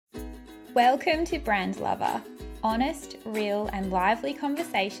Welcome to Brand Lover, honest, real, and lively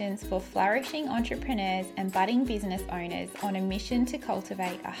conversations for flourishing entrepreneurs and budding business owners on a mission to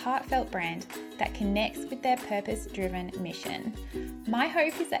cultivate a heartfelt brand that connects with their purpose-driven mission. My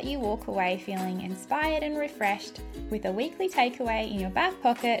hope is that you walk away feeling inspired and refreshed with a weekly takeaway in your back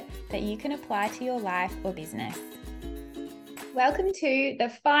pocket that you can apply to your life or business. Welcome to the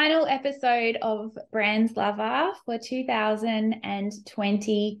final episode of Brands Lover for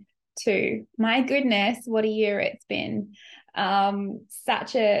 2022. My goodness, what a year it's been.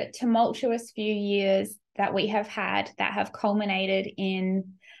 Such a tumultuous few years that we have had that have culminated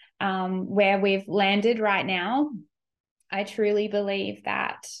in where we've landed right now. I truly believe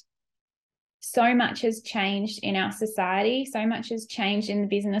that so much has changed in our society, so much has changed in the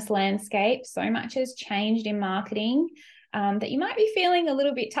business landscape, so much has changed in marketing, that you might be feeling a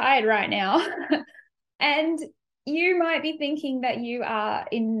little bit tired right now. And you might be thinking that you are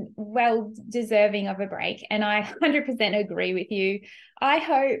well deserving of a break. And I 100% agree with you. I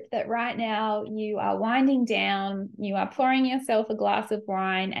hope that right now you are winding down, you are pouring yourself a glass of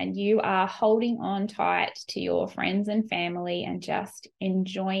wine, and you are holding on tight to your friends and family and just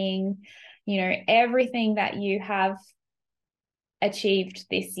enjoying, everything that you have achieved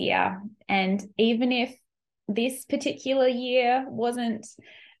this year. And even if this particular year wasn't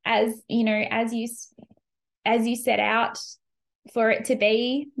as you set out for it to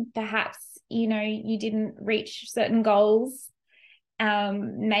be, perhaps, you didn't reach certain goals.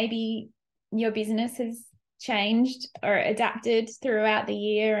 Maybe your business has changed or adapted throughout the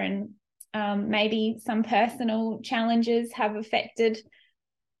year, and maybe some personal challenges have affected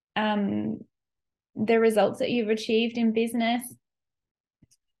the results that you've achieved in business.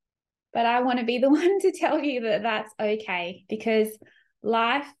 But I want to be the one to tell you that that's okay, because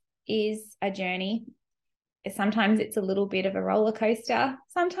life is a journey. Sometimes it's a little bit of a roller coaster.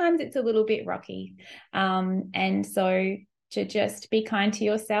 Sometimes it's a little bit rocky. And so to just be kind to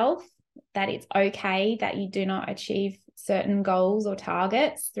yourself, that it's okay that you do not achieve certain goals or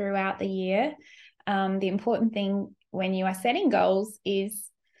targets throughout the year. The important thing when you are setting goals is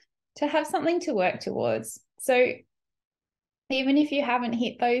to have something to work towards. So even if you haven't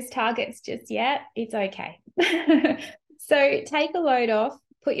hit those targets just yet, it's okay. So take a load off,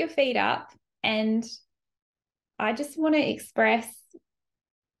 put your feet up, and I just want to express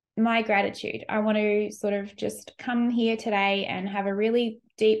my gratitude. I want to sort of just come here today and have a really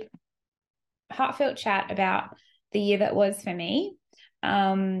deep, heartfelt chat about the year that was for me.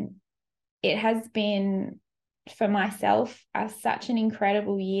 It has been, for myself, such an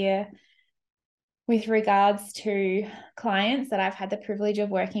incredible year with regards to clients that I've had the privilege of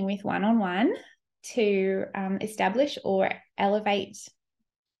working with one-on-one to establish or elevate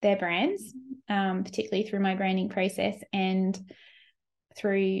their brands, particularly through my branding process and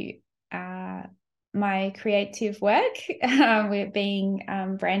through my creative work, with being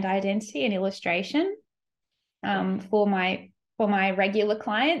brand identity and illustration, for my regular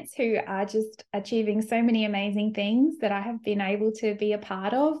clients who are just achieving so many amazing things that I have been able to be a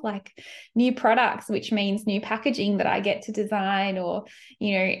part of, like new products, which means new packaging that I get to design, or,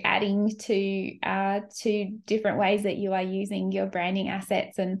 adding to different ways that you are using your branding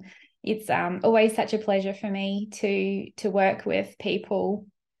assets. And it's always such a pleasure for me to work with people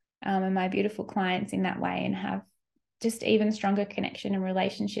and my beautiful clients in that way, and have just even stronger connection and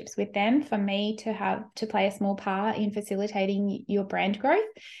relationships with them. For me to play a small part in facilitating your brand growth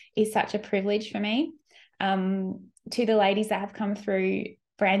is such a privilege for me. To the ladies that have come through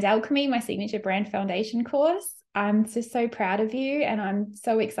Brand Alchemy, my signature brand foundation course, I'm just so proud of you, and I'm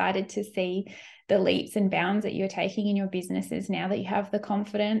so excited to see the leaps and bounds that you're taking in your businesses now that you have the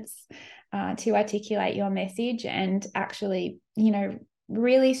confidence to articulate your message and actually,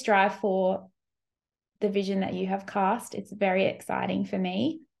 really strive for the vision that you have cast. It's very exciting for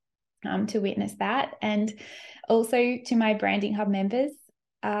me to witness that. And also to my Branding Hub members,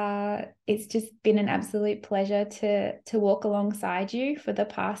 it's just been an absolute pleasure to walk alongside you for the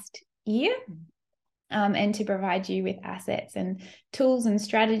past year, and to provide you with assets and tools and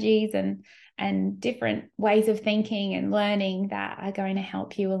strategies and different ways of thinking and learning that are going to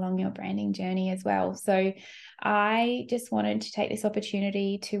help you along your branding journey as well. So I just wanted to take this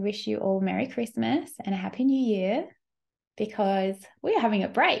opportunity to wish you all Merry Christmas and a Happy New Year, because we are having a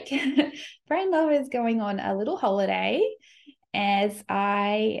break. Brand Lover is going on a little holiday, as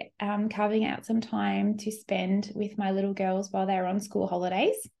I am carving out some time to spend with my little girls while they're on school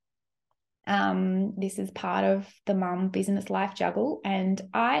holidays. This is part of the mum business life juggle, and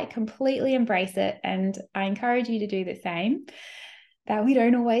I completely embrace it, and I encourage you to do the same. that we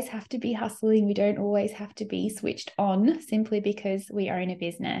don't always have to be hustling. We don't always have to be switched on simply because we own a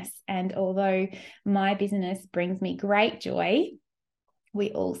business. And although my business brings me great joy,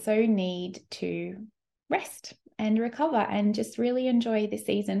 we also need to rest and recover and just really enjoy the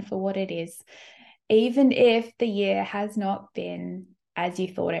season for what it is. Even if the year has not been as you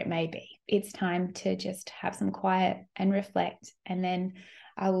thought it may be, it's time to just have some quiet and reflect. And then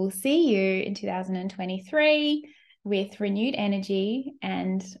I will see you in 2023 with renewed energy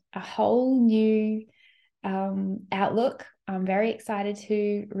and a whole new outlook. I'm very excited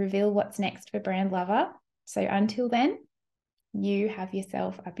to reveal what's next for Brand Lover. So until then, you have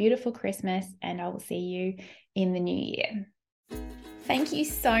yourself a beautiful Christmas, and I will see you in the new year. Thank you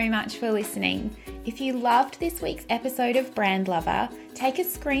so much for listening. If you loved this week's episode of Brand Lover, take a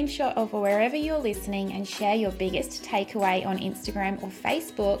screenshot of wherever you're listening and share your biggest takeaway on Instagram or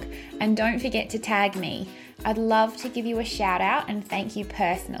Facebook, and don't forget to tag me. I'd love to give you a shout out and thank you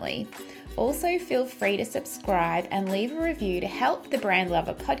personally. Also, feel free to subscribe and leave a review to help the Brand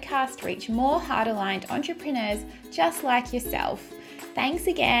Lover podcast reach more heart-aligned entrepreneurs just like yourself. Thanks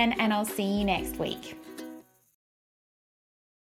again, and I'll see you next week.